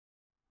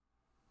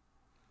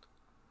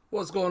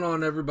What's going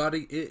on,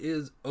 everybody? It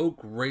is Oak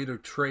Raider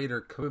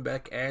Trader coming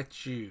back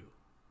at you.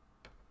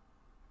 I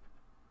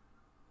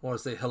want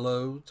to say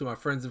hello to my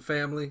friends and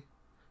family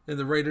in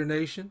the Raider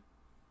Nation.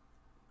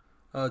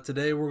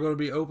 Today we're going to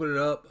be opening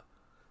up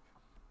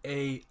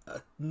a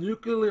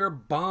nuclear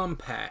bomb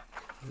pack.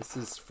 This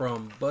is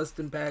from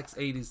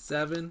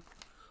BustinPacks87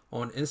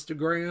 on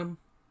Instagram.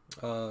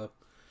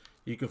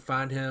 You can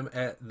find him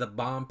at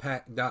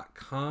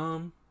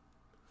thebombpack.com.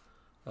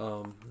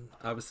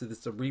 Obviously this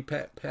is a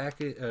repack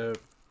packet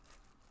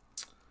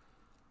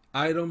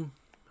item.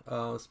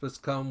 It's supposed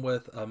to come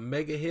with a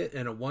mega hit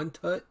and a one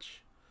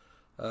touch,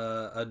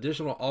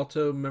 additional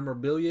auto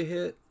memorabilia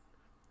hit,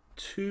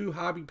 2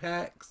 hobby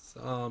packs,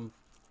 I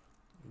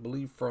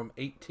believe from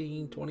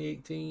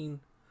 2018,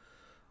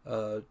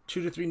 2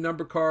 to 3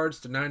 number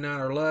cards to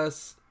 99 or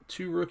less,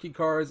 2 rookie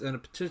cards, and a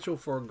potential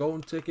for a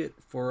golden ticket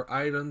for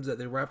items that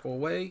they raffle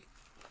away.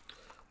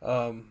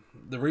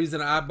 The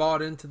reason I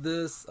bought into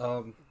this,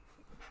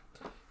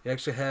 he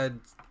actually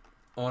had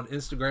on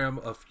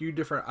Instagram a few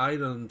different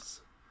items,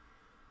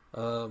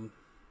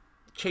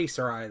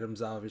 chaser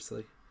items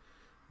obviously,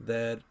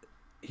 that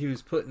he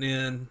was putting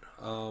in.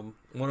 One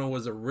of them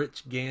was a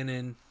Rich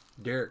Gannon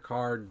Derek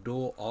Carr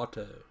dual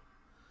auto.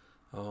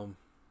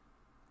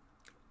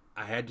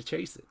 I had to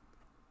chase it.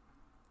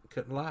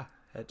 Couldn't lie.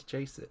 Had to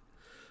chase it.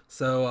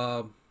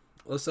 So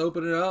let's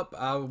open it up.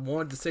 I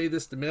wanted to say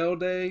this to mail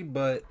day,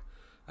 but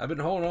I've been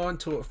holding on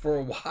to it for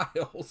a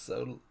while,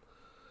 so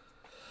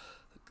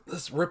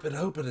let's rip it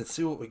open and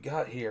see what we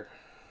got here.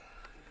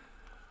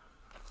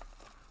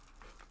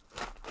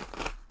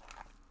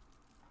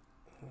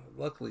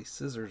 Luckily,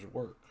 scissors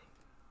work.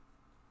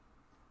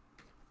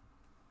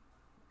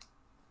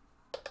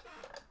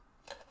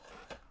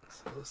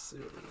 So let's see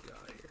what we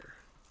got here.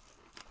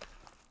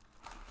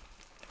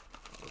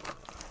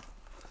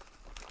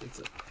 It's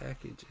a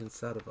package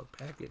inside of a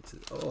package.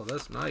 Oh,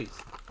 that's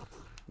nice.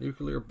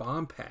 Nuclear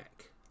bomb pack.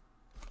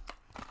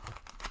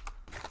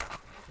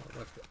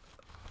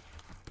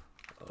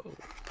 Oh,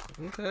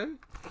 okay.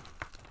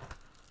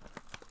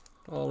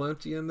 All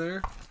empty in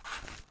there.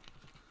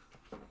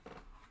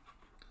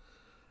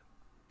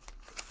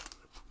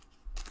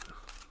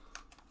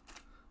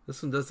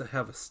 This one doesn't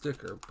have a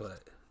sticker,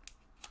 but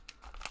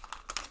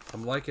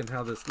I'm liking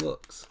how this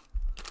looks.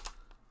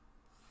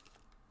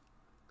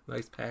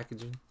 Nice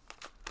packaging.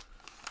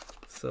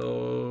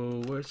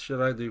 So what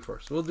should I do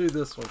first? We'll do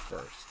this one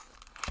first.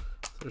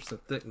 There's some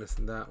thickness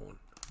in that one.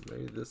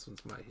 Maybe this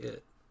one's my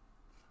hit.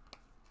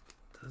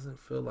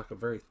 Doesn't feel like a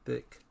very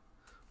thick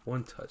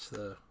one touch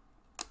though.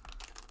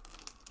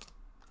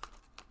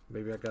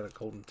 Maybe I got a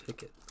golden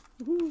ticket.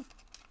 Woohoo!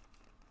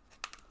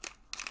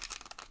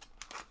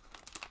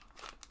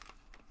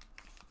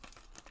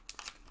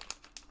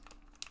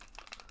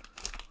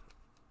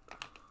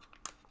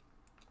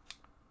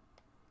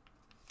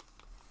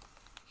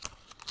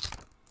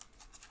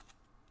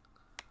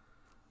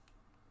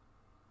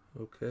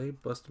 Okay,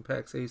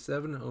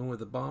 BustinPacks87, home with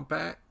the bomb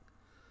pack.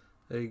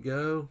 There you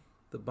go.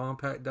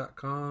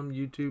 Thebombpack.com,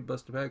 YouTube,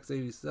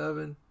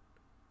 BustinPacks87.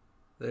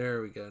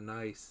 There we go,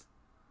 nice.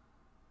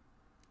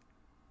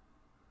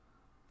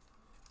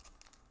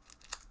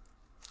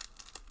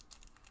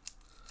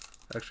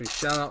 Actually,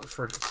 shout out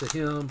to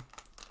him.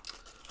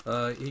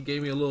 He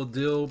gave me a little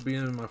deal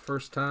being my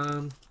first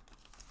time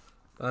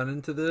buying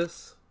into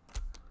this.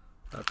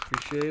 I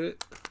appreciate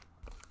it.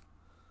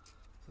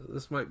 So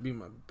this might be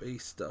my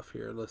base stuff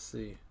here. Let's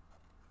see.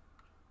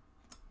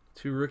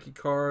 2 rookie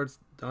cards,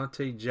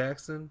 Dante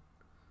Jackson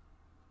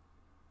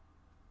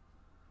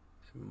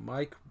and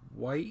Mike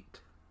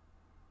White,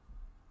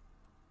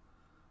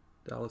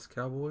 Dallas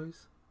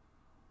Cowboys.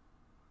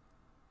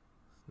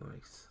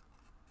 Nice.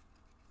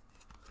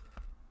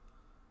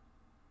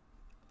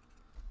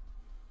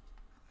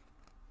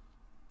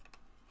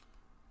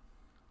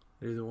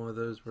 Neither one of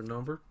those were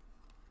numbered.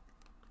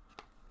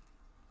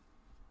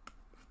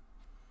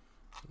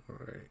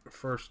 Alright,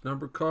 first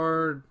number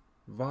card,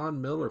 Von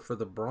Miller for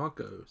the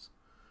Broncos.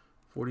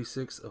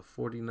 46 of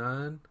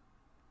 49.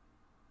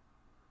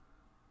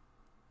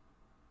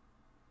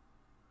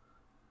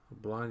 I'll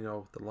blind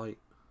y'all with the light.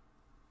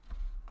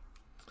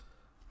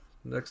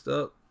 Next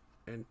up,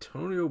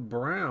 Antonio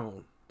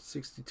Brown.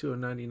 62 of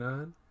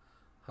 99.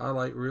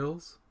 Highlight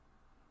reels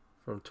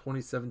from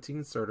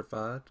 2017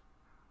 certified.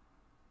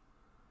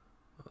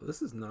 Oh,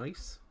 this is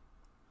nice.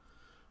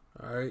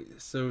 Alright,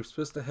 so we're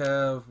supposed to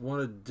have one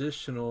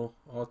additional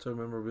auto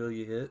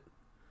memorabilia hit.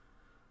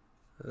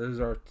 Those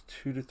are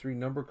 2 to 3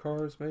 number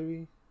cards,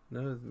 maybe?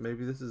 No,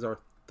 maybe this is our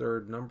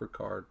 3rd number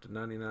card to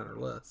 99 or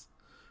less.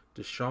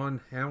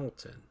 Deshaun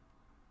Hamilton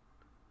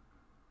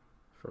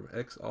from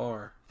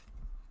XR.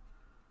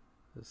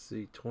 Let's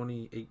see,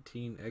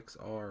 2018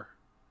 XR.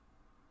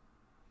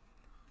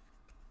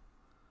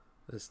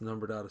 This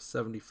numbered out of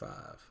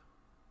 75.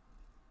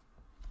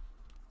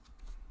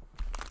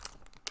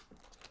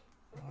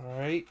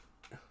 Alright,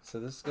 so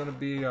this is going to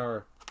be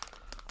our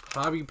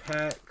hobby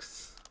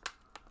packs,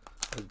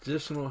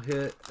 additional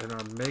hit, and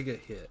our mega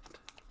hit.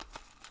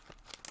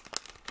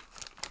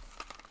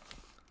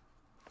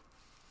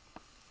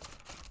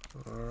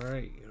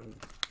 Alright.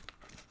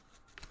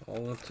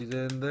 All emptied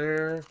in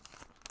there.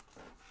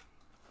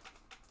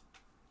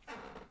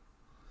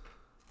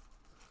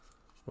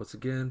 Once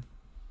again,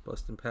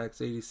 Bustin' Packs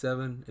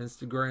 87,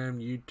 Instagram,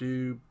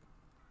 YouTube.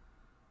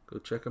 Go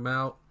check them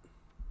out.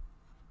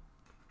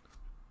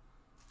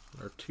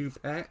 Our 2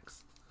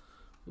 packs.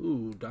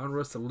 Ooh,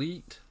 Donruss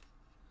Elite.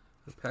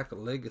 A pack of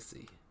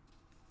Legacy.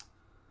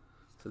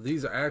 So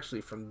these are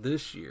actually from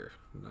this year.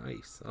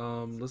 Nice.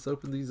 Let's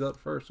open these up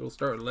first. We'll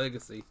start with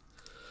Legacy.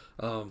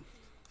 I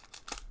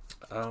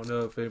don't know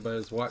if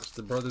anybody's watched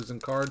the Brothers in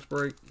Cards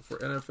break for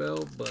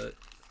NFL, but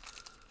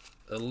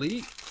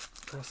Elite,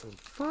 Russell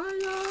Fire.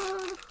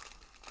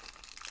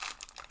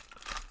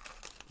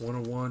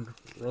 101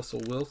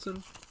 Russell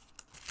Wilson.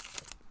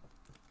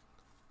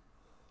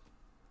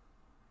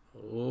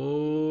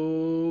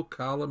 Oh,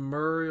 Kyler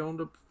Murray on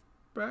the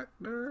back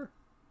there.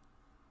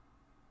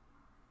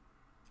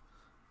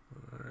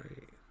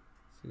 Alright.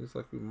 Seems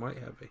like we might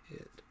have a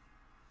hit.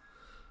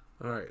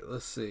 Alright,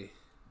 let's see.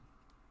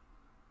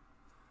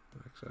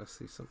 Actually, I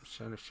see something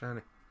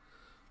shiny.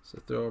 So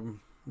throw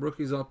them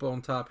rookies up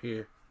on top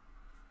here.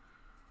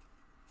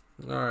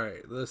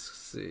 Alright, let's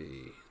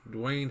see.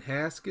 Dwayne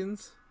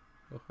Haskins,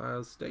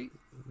 Ohio State.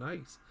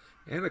 Nice.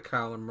 And a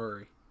Kyler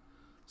Murray.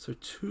 So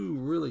 2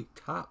 really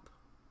top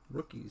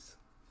rookies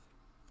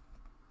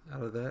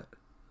out of that.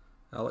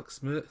 Alex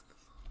Smith.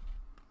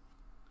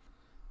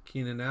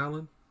 Keenan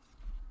Allen.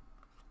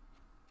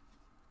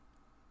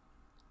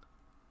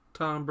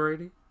 Tom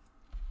Brady.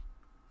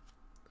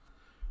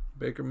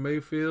 Baker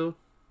Mayfield.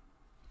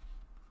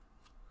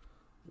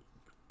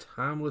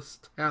 Timeless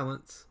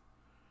Talents.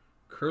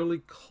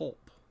 Curly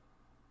Culp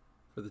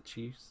for the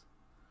Chiefs.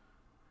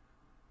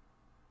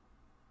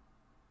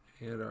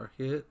 And our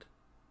hit.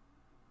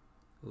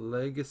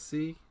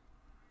 Legacy.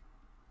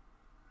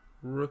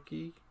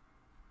 Rookie.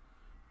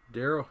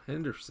 Darrell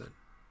Henderson.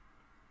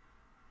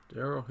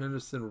 Darrell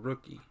Henderson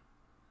rookie.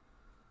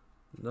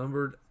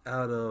 Numbered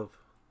out of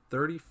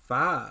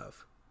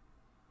 35.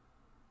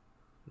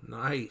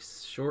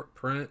 Nice. Short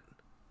print.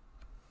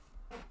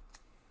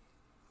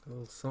 A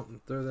little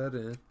something. Throw that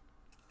in.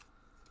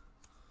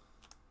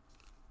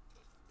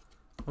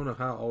 I don't know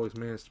how I always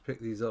managed to pick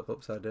these up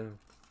upside down.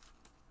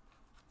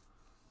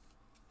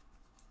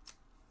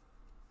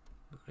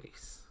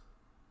 Nice.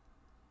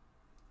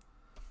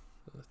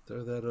 Let's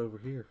throw that over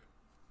here.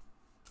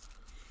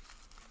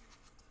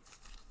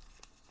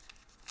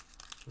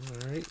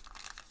 Alright.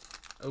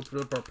 Open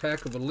up our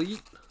pack of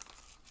Elite.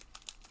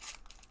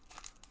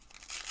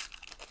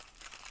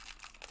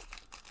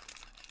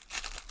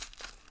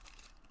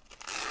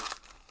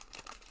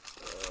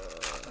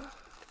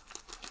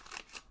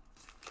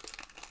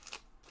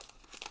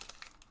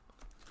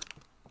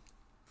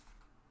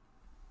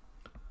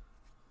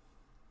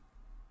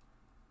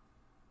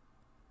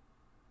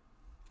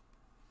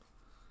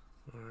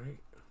 Alright,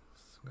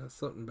 got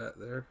something back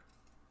there.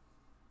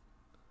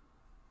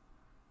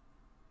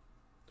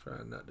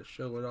 Trying not to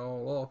show it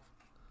all off.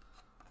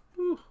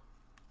 Whew.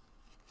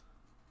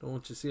 Don't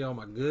want you to see all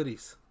my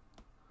goodies.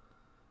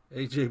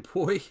 AJ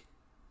Boy,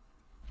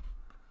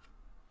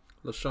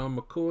 LaShawn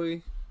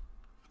McCoy,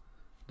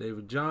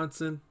 David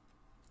Johnson,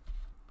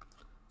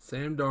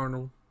 Sam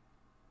Darnold.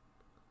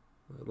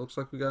 It looks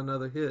like we got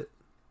another hit.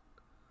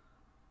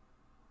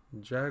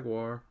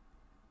 Jaguar.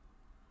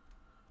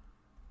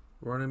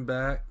 Running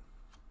back.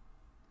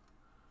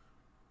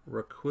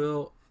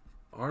 Raquel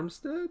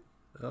Armstead?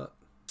 Not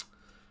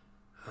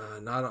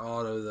an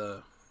auto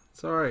though.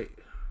 It's alright.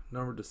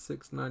 Numbered to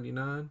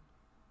 699.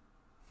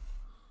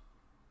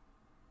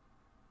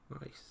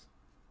 Nice.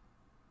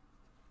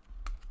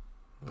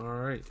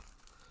 Alright.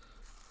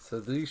 So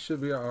these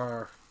should be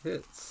our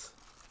hits.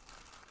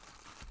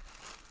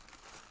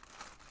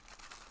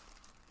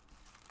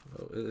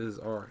 Oh, it is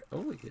our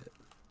only hit.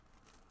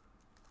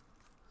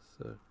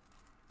 So,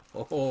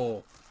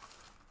 oh,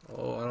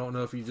 I don't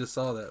know if you just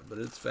saw that, but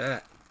it's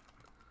fat.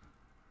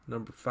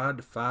 Number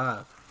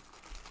 5/5.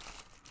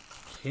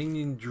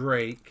 Kenyon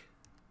Drake.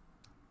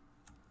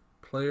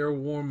 Player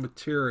worn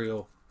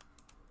material.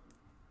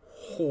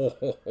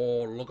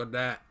 Oh, look at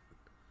that.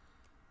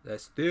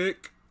 That's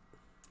thick.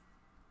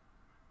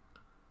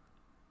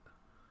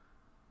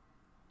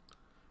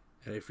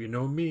 And if you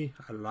know me,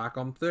 I like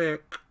them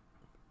thick.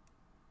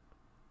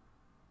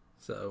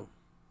 So,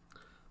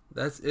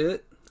 that's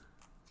it.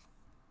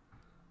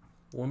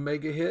 1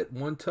 mega hit,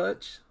 1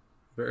 touch.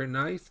 Very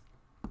nice.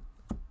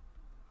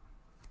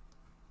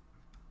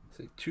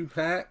 See, 2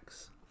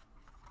 packs.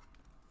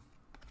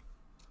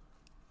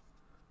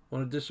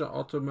 1 additional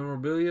auto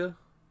memorabilia.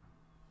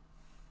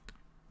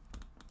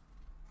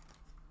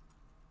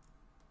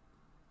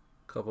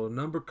 Couple of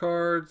number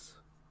cards.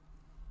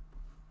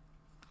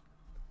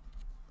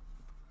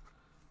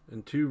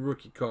 And 2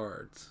 rookie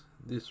cards.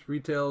 This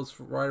retails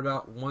for right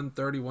about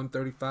 $130,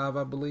 $135,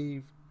 I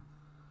believe.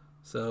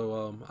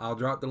 So I'll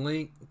drop the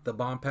link,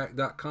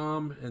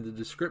 thebombpack.com, in the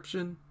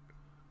description.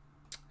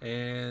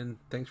 And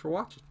thanks for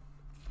watching.